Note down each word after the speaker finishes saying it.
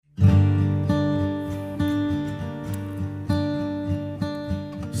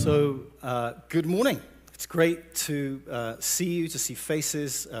Good morning. It's great to see you, to see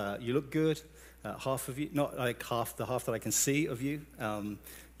faces. You look good. Half of you, not like the half that I can see of you.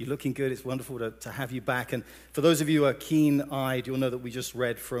 You're looking good. It's wonderful to have you back. And for those of you who are keen-eyed, you'll know that we just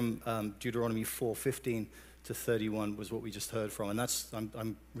read from Deuteronomy 4:15 to 31 was what we just heard from. And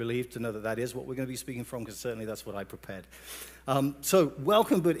I'm relieved to know that is what we're going to be speaking from, because certainly that's what I prepared. So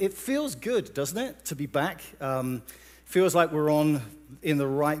welcome, but it feels good, doesn't it, to be back? Feels like we're going in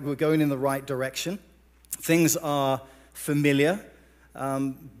the right direction. Things are familiar,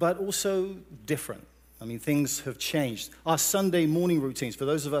 but also different. I mean, things have changed. Our Sunday morning routines, for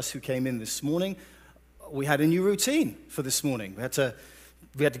those of us who came in this morning, we had a new routine for this morning. We had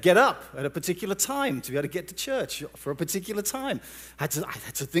to get up at a particular time to be able to get to church for a particular time. I had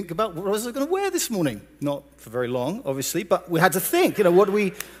to think about what was I going to wear this morning. Not for very long, obviously, but we had to think. What do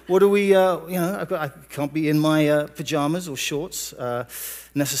we? I can't be in my pajamas or shorts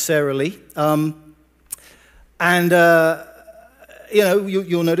necessarily.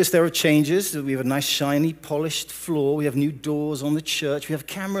 You'll notice there are changes. We have a nice, shiny, polished floor. We have new doors on the church. We have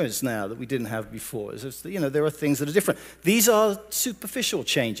cameras now that we didn't have before. There are things that are different. These are superficial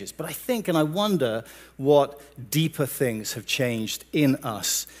changes, but I think and I wonder what deeper things have changed in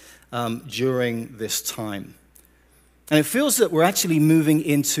us during this time. And it feels that we're actually moving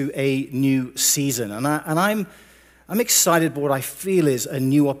into a new season. And I'm excited, but what I feel is a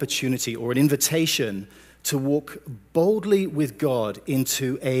new opportunity or an invitation to walk boldly with God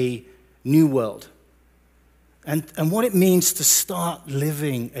into a new world. And what it means to start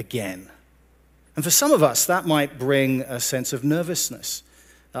living again. And for some of us, that might bring a sense of nervousness.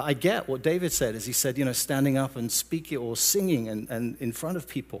 I get what David said, as he said, standing up and speaking or singing and in front of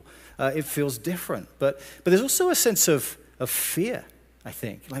people. It feels different. But there's also a sense of fear, I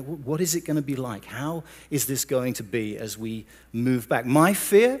think. Like, what is it going to be like? How is this going to be as we move back? My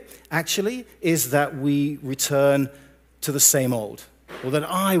fear, actually, is that we return to the same old, or that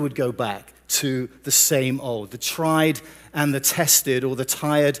I would go back to the same old, the tried and the tested, or the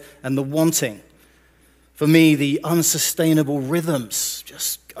tired and the wanting. For me, the unsustainable rhythms,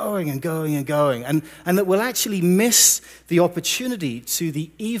 just going and going and going, and that we'll actually miss the opportunity to the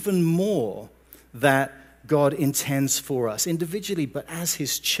even more that God intends for us individually, but as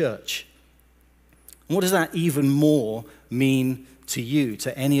his church. And what does that even more mean to you,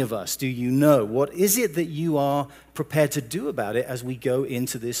 to any of us? Do you know? What is it that you are prepared to do about it as we go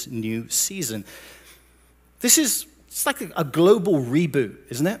into this new season? It's like a global reboot,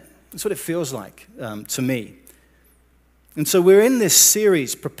 isn't it? That's what it feels like to me. And so we're in this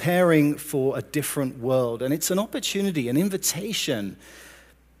series preparing for a different world, and it's an opportunity, an invitation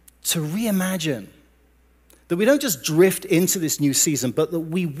to reimagine. That we don't just drift into this new season, but that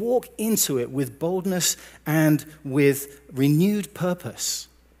we walk into it with boldness and with renewed purpose.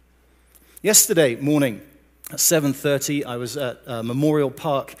 Yesterday morning at 7:30, I was at Memorial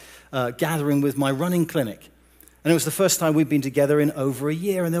Park gathering with my running clinic. And it was the first time we'd been together in over a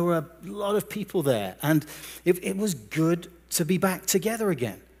year, and there were a lot of people there. And it was good to be back together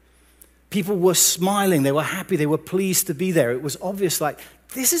again. People were smiling, they were happy, they were pleased to be there. It was obvious, like,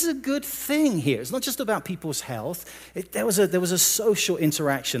 this is a good thing here. It's not just about people's health. There was a social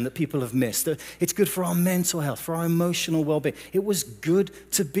interaction that people have missed. It's good for our mental health, for our emotional well-being. It was good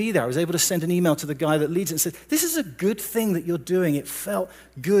to be there. I was able to send an email to the guy that leads it and said, this is a good thing that you're doing. It felt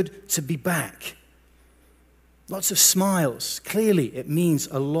good to be back. Lots of smiles. Clearly, it means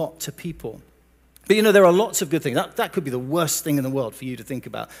a lot to people. But there are lots of good things. That could be the worst thing in the world for you to think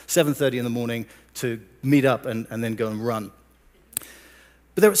about. 7:30 in the morning to meet up and then go and run.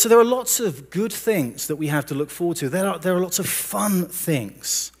 But there are lots of good things that we have to look forward to. There are lots of fun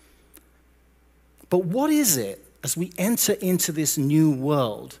things. But what is it, as we enter into this new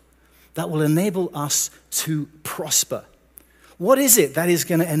world, that will enable us to prosper? What is it that is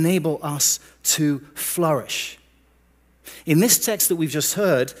going to enable us to flourish? In this text that we've just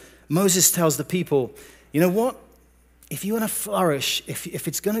heard, Moses tells the people, you know what? If you want to flourish, if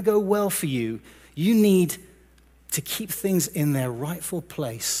it's going to go well for you, you need to keep things in their rightful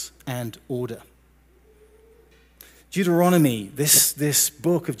place and order. Deuteronomy, this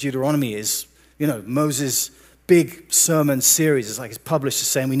book of Deuteronomy is, Moses' big sermon series. It's like his publisher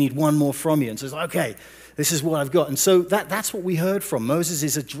saying, we need one more from you. And so it's like, okay, this is what I've got. And so that's what we heard from. Moses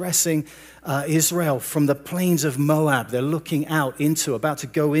is addressing Israel from the plains of Moab. They're looking about to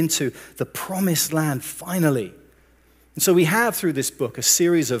go into the promised land finally. And so we have through this book a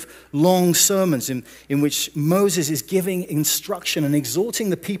series of long sermons in which Moses is giving instruction and exhorting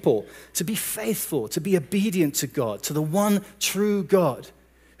the people to be faithful, to be obedient to God, to the one true God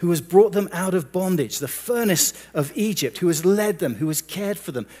who has brought them out of bondage, the furnace of Egypt, who has led them, who has cared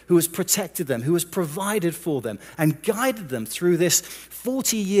for them, who has protected them, who has provided for them, and guided them through this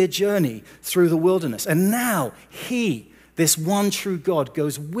 40-year journey through the wilderness. And now he, this one true God,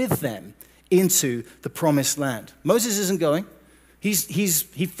 goes with them into the promised land. Moses isn't going. He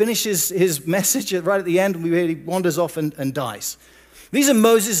finishes his message right at the end, and he wanders off and dies. These are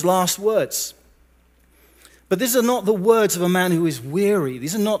Moses' last words. But these are not the words of a man who is weary.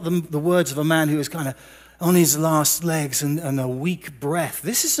 These are not the words of a man who is kind of on his last legs and a weak breath.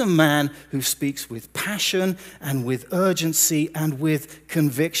 This is a man who speaks with passion and with urgency and with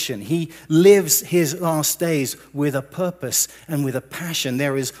conviction. He lives his last days with a purpose and with a passion.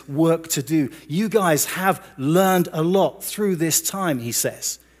 There is work to do. You guys have learned a lot through this time, he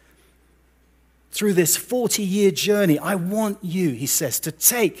says. Through this 40-year journey, I want you, he says, to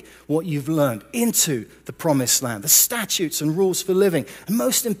take what you've learned into the promised land, the statutes and rules for living. And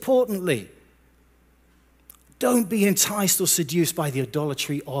most importantly, don't be enticed or seduced by the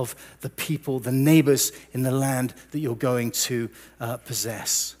idolatry of the people, the neighbors in the land that you're going to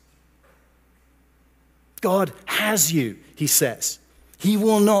possess. God has you, he says. He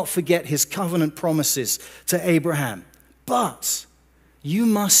will not forget his covenant promises to Abraham, but you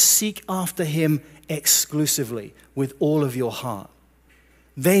must seek after him exclusively with all of your heart.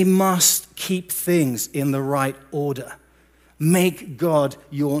 They must keep things in the right order. Make God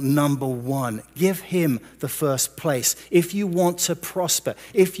your number one. Give him the first place. If you want to prosper,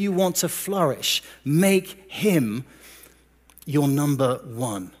 if you want to flourish, make him your number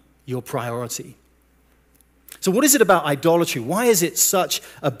one, your priority. So what is it about idolatry? Why is it such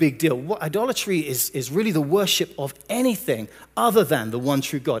a big deal? Idolatry is really the worship of anything other than the one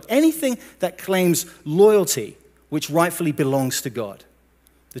true God. Anything that claims loyalty, which rightfully belongs to God.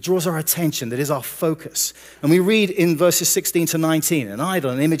 That draws our attention, that is our focus. And we read in verses 16 to 19, an idol,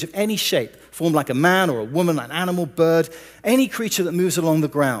 an image of any shape, formed like a man or a woman, an animal, bird, any creature that moves along the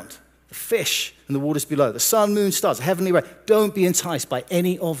ground, the fish and the waters below, the sun, moon, stars, the heavenly ray. Don't be enticed by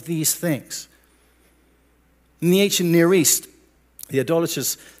any of these things. In the ancient Near East, the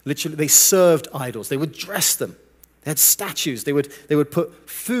idolaters literally, they served idols. They would dress them. They had statues. They would put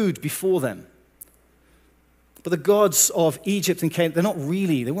food before them. But the gods of Egypt and Canaan,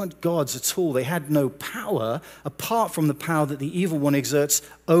 they weren't gods at all. They had no power apart from the power that the evil one exerts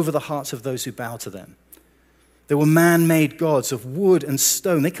over the hearts of those who bow to them. They were man-made gods of wood and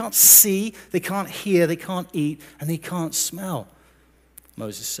stone. They can't see, they can't hear, they can't eat, and they can't smell,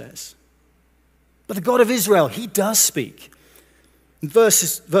 Moses says. But the God of Israel, he does speak. In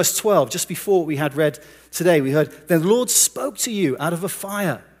verse 12, just before what we had read today, we heard, "Then the Lord spoke to you out of a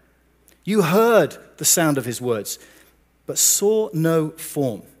fire. You heard the sound of his words, but saw no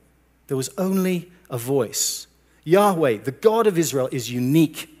form. There was only a voice." Yahweh, the God of Israel, is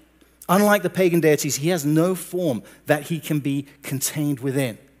unique. Unlike the pagan deities, he has no form that he can be contained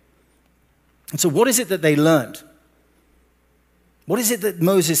within. And so what is it that they learned? What is it that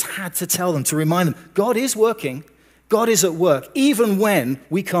Moses had to tell them, to remind them? God is working. God is at work. Even when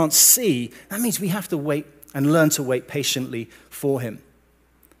we can't see, that means we have to wait and learn to wait patiently for him.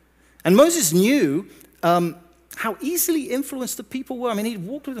 And Moses knew how easily influenced the people were. I mean, he'd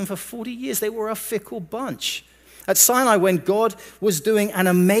walked with them for 40 years. They were a fickle bunch. At Sinai, when God was doing an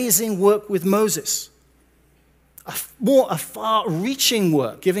amazing work with Moses, a far-reaching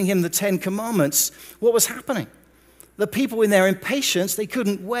work, giving him the 10 Commandments, what was happening? The people in their impatience, they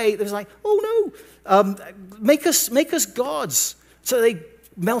couldn't wait. They was like, "Oh no, make us gods." So they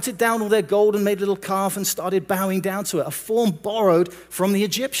melted down all their gold and made a little calf and started bowing down to it, a form borrowed from the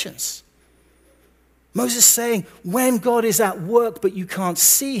Egyptians. Moses saying, when God is at work but you can't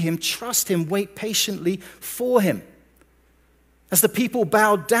see him, trust him, wait patiently for him. As the people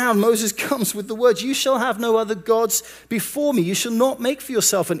bowed down, Moses comes with the words, "You shall have no other gods before me. You shall not make for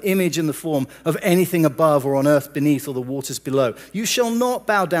yourself an image in the form of anything above or on earth beneath or the waters below. You shall not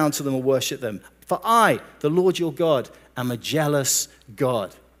bow down to them or worship them. For I, the Lord your God, am a jealous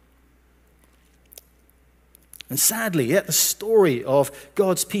God." And sadly, yet the story of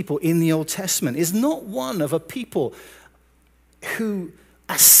God's people in the Old Testament is not one of a people who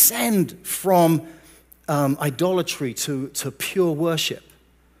ascend from idolatry to pure worship.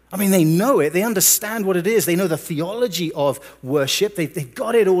 I mean, they know it. They understand what it is. They know the theology of worship. They've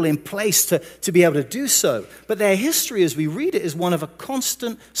got it all in place to be able to do so. But their history, as we read it, is one of a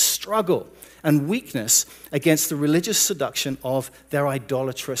constant struggle and weakness against the religious seduction of their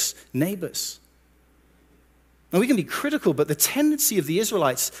idolatrous neighbors. Now, we can be critical, but the tendency of the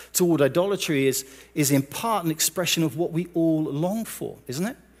Israelites toward idolatry is in part an expression of what we all long for, isn't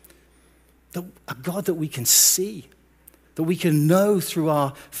it? A God that we can see, that we can know through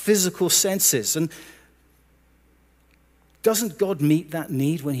our physical senses. And doesn't God meet that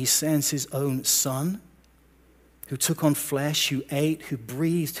need when he sends his own Son, who took on flesh, who ate, who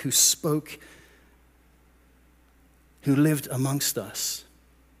breathed, who spoke, who lived amongst us?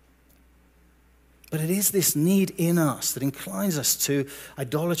 But it is this need in us that inclines us to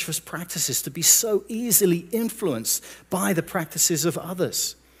idolatrous practices, to be so easily influenced by the practices of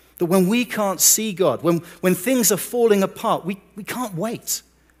others. That when we can't see God, when things are falling apart, we can't wait.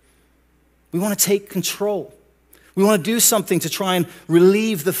 We want to take control. We want to do something to try and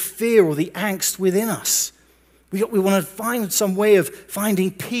relieve the fear or the angst within us. We want to find some way of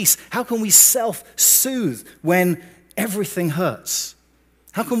finding peace. How can we self-soothe when everything hurts?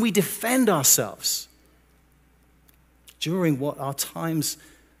 How can we defend ourselves during what are times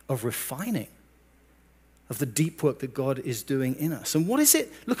of refining, of the deep work that God is doing in us? And what is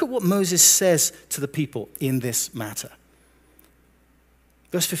it? Look at what Moses says to the people in this matter.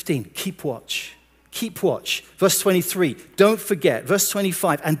 Verse 15, keep watch. Keep watch. Verse 23, don't forget. Verse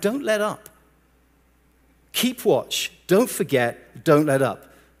 25, and don't let up. Keep watch. Don't forget. Don't let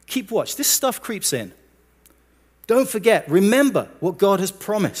up. Keep watch. This stuff creeps in. Don't forget. Remember what God has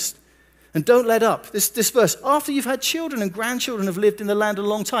promised. And don't let up. This verse, after you've had children and grandchildren have lived in the land a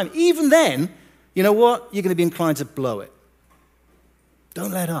long time, even then, you know what? You're going to be inclined to blow it.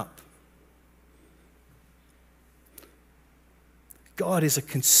 Don't let up. God is a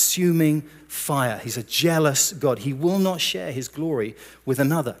consuming fire. He's a jealous God. He will not share his glory with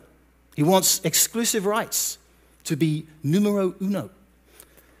another. He wants exclusive rights to be numero uno.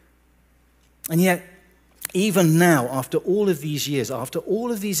 And yet, even now, after all of these years, after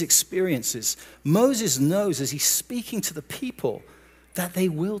all of these experiences, Moses knows as he's speaking to the people that they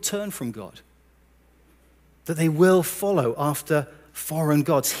will turn from God, that they will follow after foreign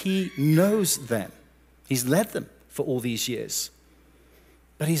gods. He knows them. He's led them for all these years.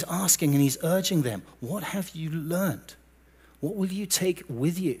 But he's asking and he's urging them, what have you learned? What will you take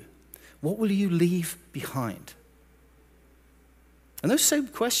with you? What will you leave behind? And those same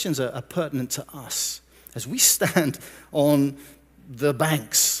questions are pertinent to us as we stand on the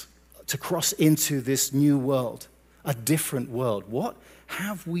banks to cross into this new world, a different world. What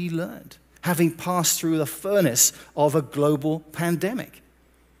have we learned, having passed through the furnace of a global pandemic?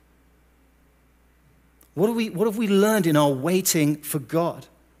 What have we learned in our waiting for God?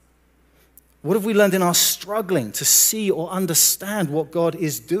 What have we learned in our struggling to see or understand what God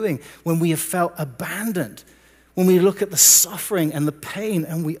is doing when we have felt abandoned? When we look at the suffering and the pain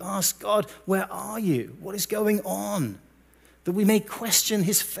and we ask God, where are you? What is going on? That we may question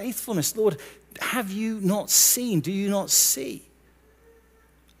his faithfulness. Lord, have you not seen? Do you not see?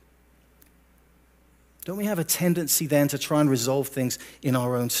 Don't we have a tendency then to try and resolve things in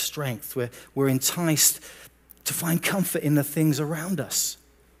our own strength, where we're enticed to find comfort in the things around us?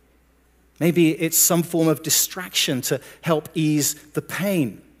 Maybe it's some form of distraction to help ease the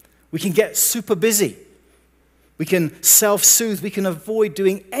pain. We can get super busy. We can self-soothe. We can avoid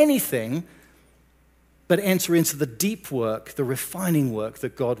doing anything but enter into the deep work, the refining work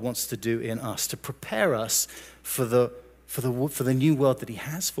that God wants to do in us to prepare us for the new world that he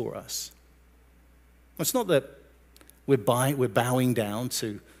has for us. It's not that we're bowing down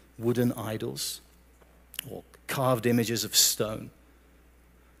to wooden idols or carved images of stone.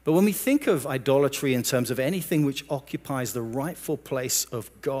 But when we think of idolatry in terms of anything which occupies the rightful place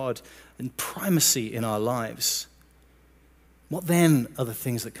of God and primacy in our lives, what then are the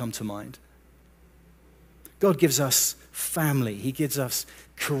things that come to mind? God gives us family. He gives us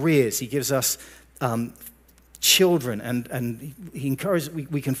careers. He gives us children. And he encourages,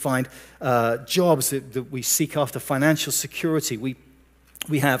 we can find jobs that we seek after, financial security.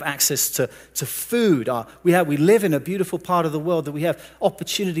 We have access to food. We live in a beautiful part of the world that we have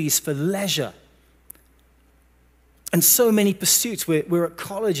opportunities for leisure. And so many pursuits. We're at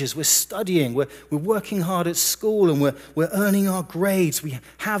colleges, we're studying, we're working hard at school, and we're earning our grades. We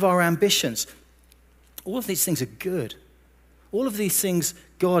have our ambitions. All of these things are good. All of these things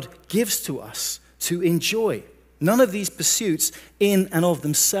God gives to us to enjoy. None of these pursuits in and of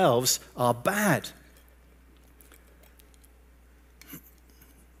themselves are bad.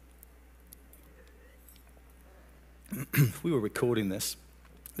 If we were recording this,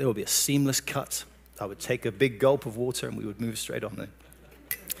 there would be a seamless cut. I would take a big gulp of water and we would move straight on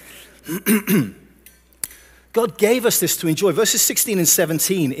there. God gave us this to enjoy. Verses 16 and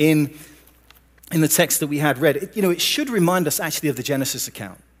 17 in the text that we had read, it should remind us actually of the Genesis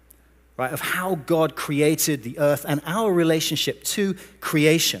account, right? Of how God created the earth and our relationship to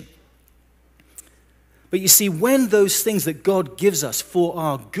creation. But you see, when those things that God gives us for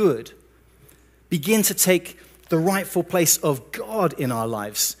our good begin to take the rightful place of God in our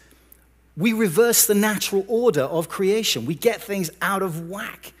lives, we reverse the natural order of creation. We get things out of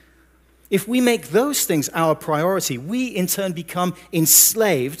whack. If we make those things our priority, we in turn become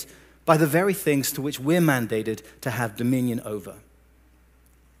enslaved by the very things to which we're mandated to have dominion over.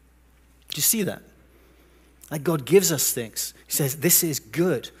 Do you see that? Like God gives us things. He says, this is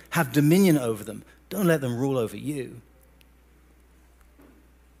good. Have dominion over them. Don't let them rule over you.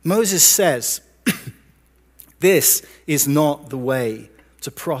 Moses says, this is not the way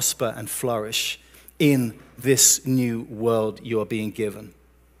to prosper and flourish in this new world you are being given.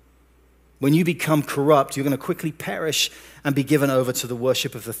 When you become corrupt, you're going to quickly perish and be given over to the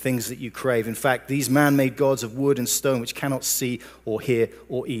worship of the things that you crave. In fact, these man-made gods of wood and stone which cannot see or hear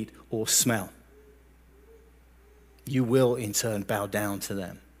or eat or smell, you will in turn bow down to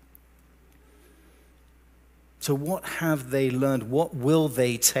them. So what have they learned? What will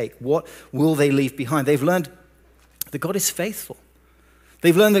they take? What will they leave behind? They've learned that God is faithful.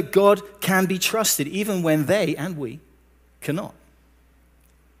 They've learned that God can be trusted even when they and we cannot.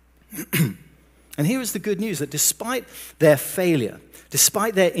 And here is the good news, that despite their failure,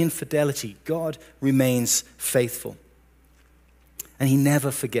 despite their infidelity, God remains faithful. And he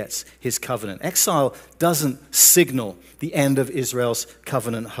never forgets his covenant. Exile doesn't signal the end of Israel's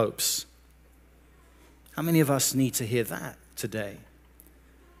covenant hopes. How many of us need to hear that today?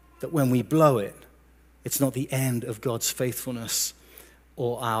 That when we blow it, it's not the end of God's faithfulness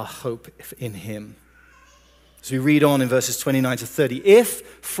or our hope in him. As we read on in verses 29 to 30, if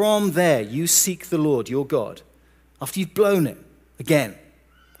from there you seek the Lord your God, after you've blown it again,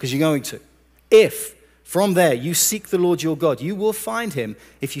 because you're going to, if from there you seek the Lord your God, you will find him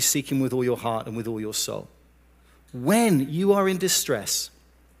if you seek him with all your heart and with all your soul. When you are in distress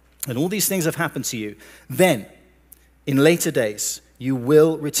and all these things have happened to you, then in later days you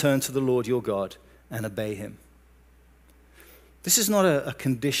will return to the Lord your God and obey him. This is not a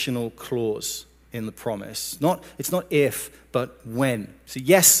conditional clause in the promise. It's not if, but when. So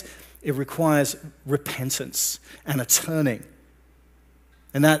yes, it requires repentance and a turning.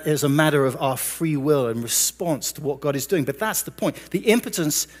 And that is a matter of our free will and response to what God is doing. But that's the point. The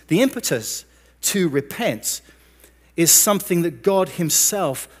impetus to repent is something that God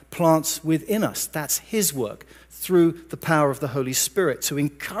himself plants within us. That's his work through the power of the Holy Spirit to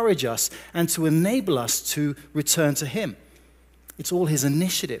encourage us and to enable us to return to him. It's all his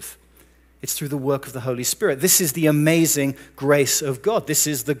initiative. It's through the work of the Holy Spirit. This is the amazing grace of God. This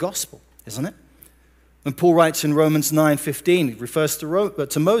is the gospel, isn't it? When Paul writes in Romans 9:15, he refers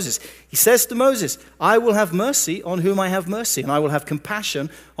to Moses. He says to Moses, I will have mercy on whom I have mercy, and I will have compassion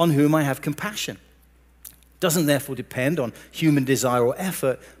on whom I have compassion. It doesn't therefore depend on human desire or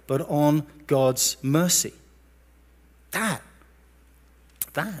effort, but on God's mercy. That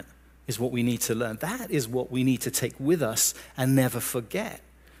is what we need to learn. That is what we need to take with us and never forget.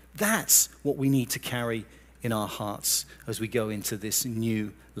 That's what we need to carry in our hearts as we go into this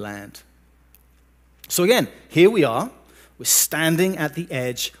new land. So again, here we are. We're standing at the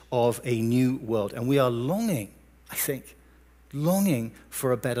edge of a new world. And we are longing, I think,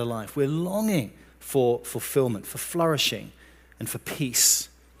 for a better life. We're longing for fulfillment, for flourishing, and for peace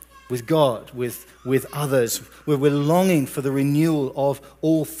with God, with others. We're longing for the renewal of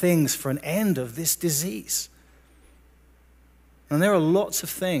all things, for an end of this disease. And there are lots of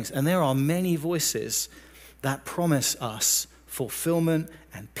things, and there are many voices that promise us fulfillment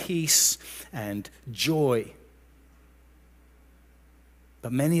and peace and joy.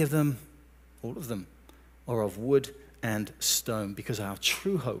 But many of them, all of them, are of wood and stone, because our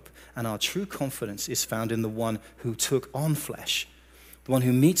true hope and our true confidence is found in the one who took on flesh, the one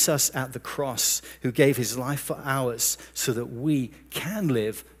who meets us at the cross, who gave his life for ours so that we can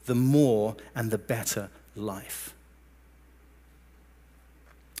live the more and the better life.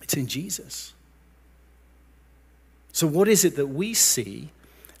 It's in Jesus. So what is it that we see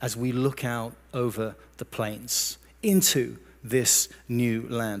as we look out over the plains into this new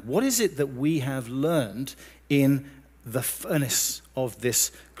land? What is it that we have learned in the furnace of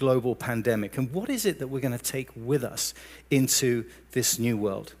this global pandemic? And what is it that we're going to take with us into this new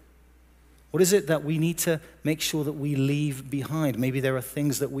world? What is it that we need to make sure that we leave behind? Maybe there are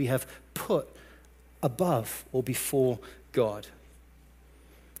things that we have put above or before God.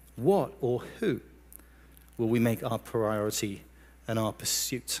 What or who will we make our priority and our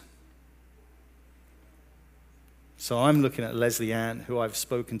pursuit? So I'm looking at Leslie Ann, who I've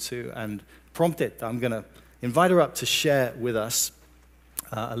spoken to, and prompted. I'm going to invite her up to share with us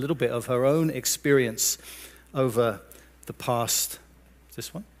a little bit of her own experience over the past,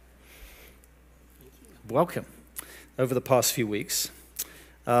 this one? Welcome. Over the past few weeks.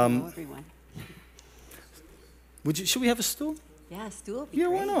 Hello, everyone. Should we have a stool? Yeah, stool would be Yeah,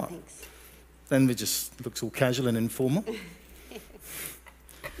 great. why not? Thanks. Then it just looks all casual and informal.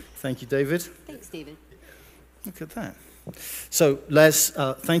 Thank you, David. Thanks, David. Look at that. So, Les,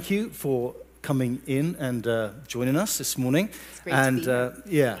 thank you for coming in and joining us this morning. It's great to be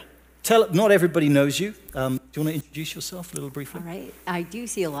here. Yeah, not everybody knows you. Do you want to introduce yourself a little briefly? All right. I do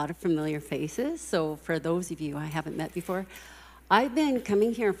see a lot of familiar faces. So for those of you I haven't met before, I've been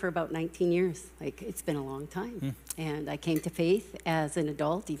coming here for about 19 years. Like, it's been a long time. And I came to faith as an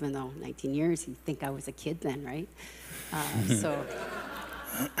adult, even though 19 years, you'd think I was a kid then, right? So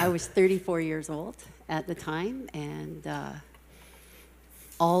I was 34 years old at the time, and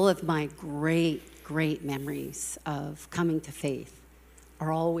all of my great memories of coming to faith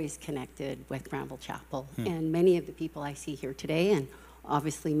are always connected with Granville Chapel. And many of the people I see here today, and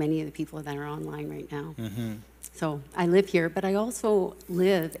obviously many of the people that are online right now. So I live here, but I also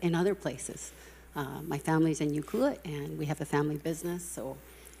live in other places. My family's in Ucluelet, and we have a family business, so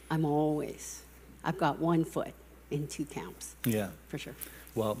I've got one foot in two camps. Yeah. For sure.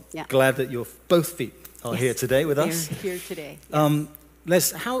 Well, Yeah. glad that both feet are here today with us. Here today. Yeah.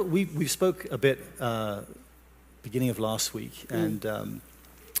 Les, we spoke a bit beginning of last week and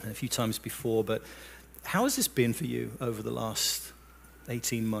a few times before, but how has this been for you over the last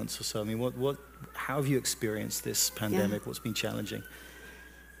 18 months or so? I mean, how have you experienced this pandemic? What's been challenging?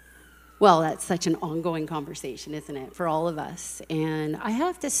 Well, that's such an ongoing conversation, isn't it, for all of us? And I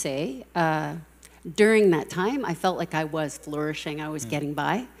have to say, during that time, I felt like I was flourishing. I was getting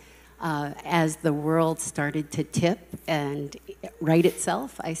by. As the world started to tip and right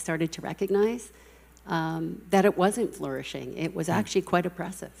itself, I started to recognize that it wasn't flourishing. It was actually quite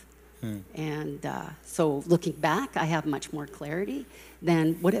oppressive. And so looking back, I have much more clarity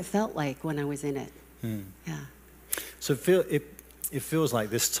than what it felt like when I was in it. Yeah. So it feels like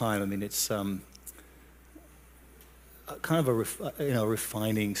this time, I mean, it's kind of a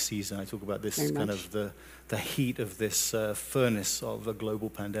refining season. I talk about this Very kind much. of the heat of this furnace of a global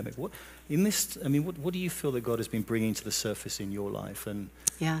pandemic. What do you feel that God has been bringing to the surface in your life? And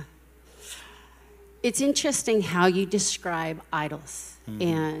Yeah. It's interesting how you describe idols.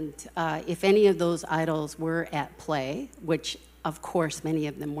 And if any of those idols were at play, which of course many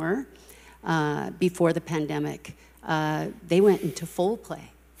of them were, before the pandemic, they went into full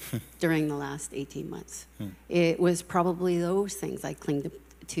play during the last 18 months. It was probably those things I clinged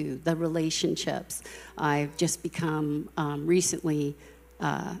to, the relationships. I've just become recently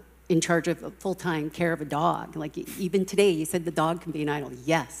in charge of full-time care of a dog. Like even today, you said the dog can be an idol.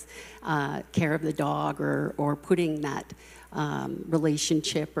 Yes, care of the dog or putting that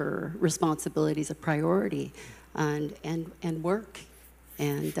relationship or responsibility as a priority, and work,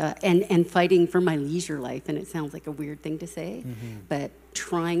 and fighting for my leisure life. And it sounds like a weird thing to say, but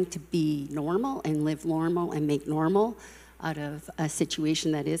trying to be normal and live normal and make normal out of a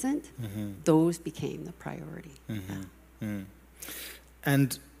situation that isn't, those became the priority.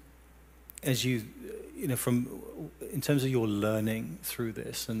 And as you know, in terms of your learning through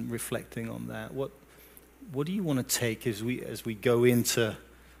this and reflecting on that, what do you want to take as we go into,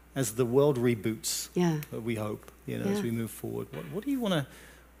 as the world reboots? Yeah. We hope, as we move forward. What do you want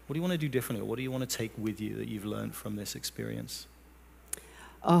to do differently, or what do you want to take with you that you've learned from this experience?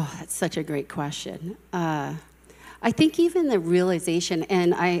 Oh, that's such a great question. I think even the realization,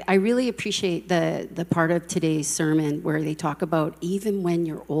 and I really appreciate the part of today's sermon where they talk about even when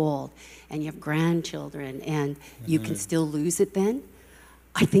you're old and you have grandchildren and you can still lose it then.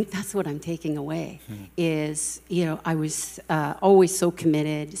 I think that's what I'm taking away is, I was always so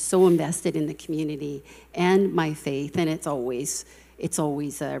committed, so invested in the community and my faith, and it's always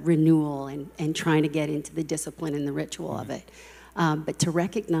a renewal and trying to get into the discipline and the ritual of it. But to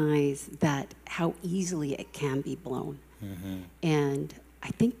recognize that how easily it can be blown. And I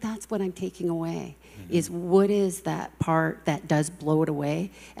think that's what I'm taking away, is what is that part that does blow it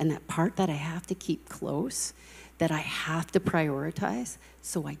away, and that part that I have to keep close, that I have to prioritize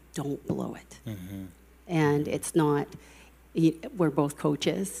so I don't blow it. And it's not, we're both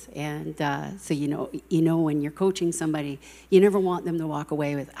coaches, and so when you're coaching somebody, you never want them to walk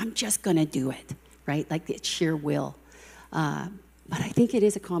away with, I'm just gonna do it, right? Like it's sheer will. But I think it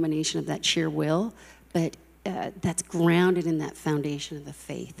is a combination of that sheer will, but that's grounded in that foundation of the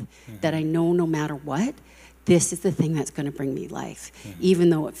faith, that I know no matter what, this is the thing that's going to bring me life, even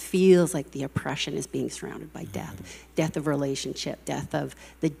though it feels like the oppression is being surrounded by death of relationship, death of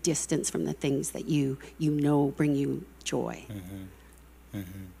the distance from the things that you know bring you joy.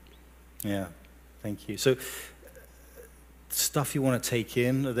 Yeah, thank you. So, stuff you want to take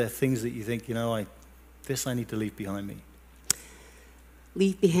in, are there things that you think, this I need to leave behind me?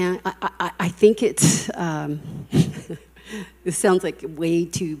 leave behind, I think it's, this sounds like way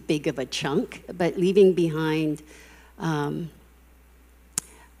too big of a chunk, but leaving behind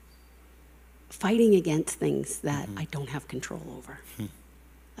fighting against things that I don't have control over.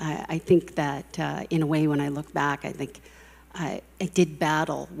 I think that in a way, when I look back, I think I did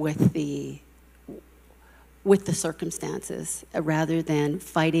battle with the circumstances rather than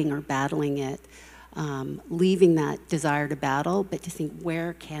fighting or battling it, leaving that desire to battle, but to think,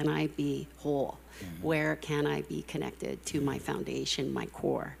 where can I be whole? Where can I be connected to my foundation, my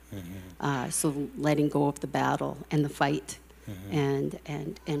core? So letting go of the battle and the fight and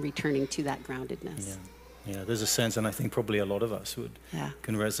returning to that groundedness. Yeah, there's a sense, and I think probably a lot of us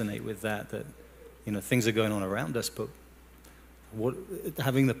can resonate with that, things are going on around us, but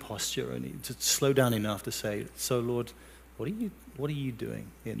having the posture and to slow down enough to say, so Lord, what are you doing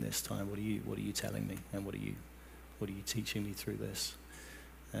in this time? What are you telling me? And what are you teaching me through this?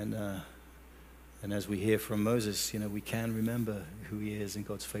 And as we hear from Moses, we can remember who he is and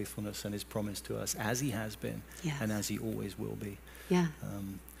God's faithfulness and his promise to us as he has been and as he always will be. Yeah.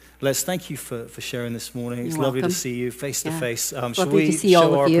 Les, thank you for sharing this morning. It's You're lovely welcome. to see you face to face. Should Lovely we to see all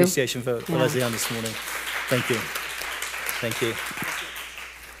show of our you. appreciation for Leslie Ann this morning? Thank you. Thank you.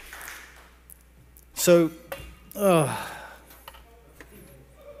 So,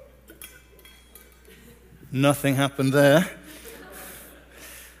 nothing happened there.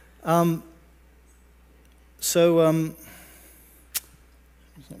 It's not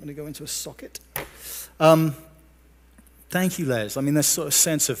going to go into a socket. Thank you, Les. I mean, there's sort of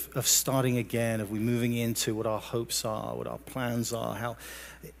sense of starting again, of we moving into what our hopes are, what our plans are, how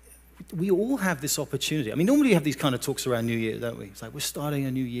we all have this opportunity. I mean, normally we have these kind of talks around New Year, don't we? It's like, we're starting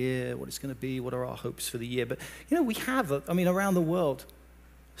a new year, what it's going to be, what are our hopes for the year? But, we have, around the world,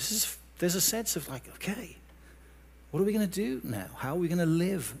 there's a sense of like, okay, what are we going to do now? How are we going to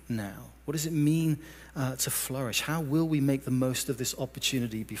live now? What does it mean to flourish? How will we make the most of this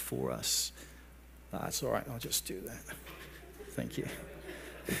opportunity before us? That's all right, I'll just do that. Thank you.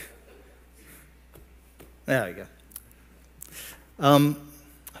 There we go. I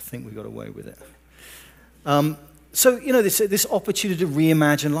think we got away with it. This opportunity to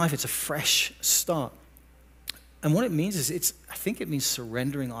reimagine life, it's a fresh start. And what it means is, I think it means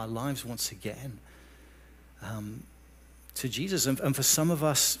surrendering our lives once again to Jesus. And for some of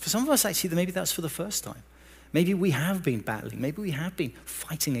us actually, maybe that's for the first time. Maybe we have been battling. Maybe we have been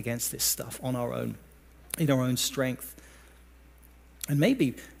fighting against this stuff on our own, in our own strength. And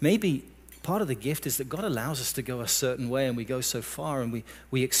maybe part of the gift is that God allows us to go a certain way, and we go so far, and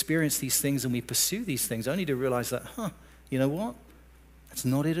we experience these things and we pursue these things, only to realize that, you know what? That's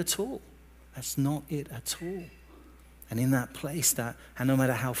not it at all. That's not it at all. And in that place, and no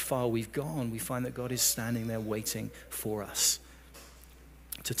matter how far we've gone, we find that God is standing there waiting for us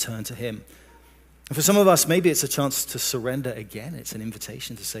to turn to him. And for some of us, maybe it's a chance to surrender again. It's an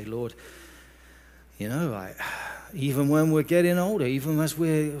invitation to say, Lord, even when we're getting older, even as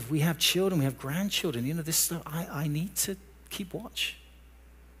we have children, we have grandchildren, this stuff, I need to keep watch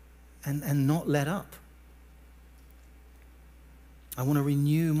and not let up. I want to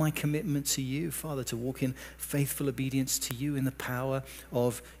renew my commitment to you, Father, to walk in faithful obedience to you in the power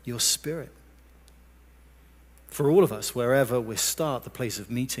of your Spirit. For all of us, wherever we start, the place of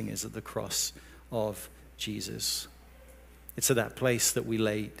meeting is at the cross of Jesus. It's at that place that we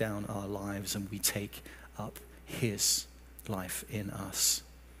lay down our lives and we take up his life in us.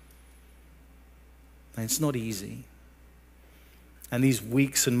 And it's not easy. And these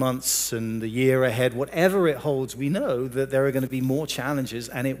weeks and months and the year ahead, whatever it holds, we know that there are going to be more challenges,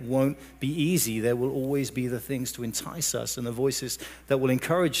 and it won't be easy. There will always be the things to entice us and the voices that will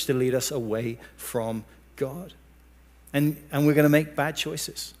encourage to lead us away from God. And we're going to make bad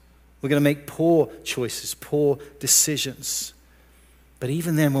choices. We're going to make poor choices, poor decisions. But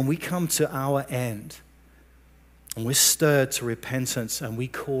even then, when we come to our end, and we're stirred to repentance, and we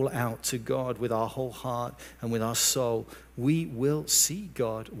call out to God with our whole heart and with our soul, we will see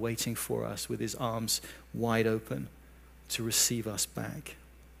God waiting for us with his arms wide open to receive us back.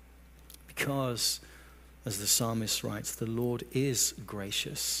 Because, as the psalmist writes, the Lord is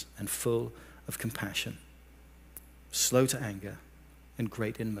gracious and full of compassion, slow to anger, and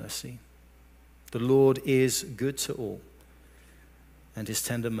great in mercy. The Lord is good to all, and his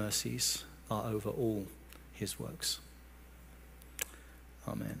tender mercies are over all his works.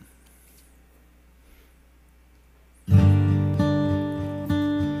 Amen.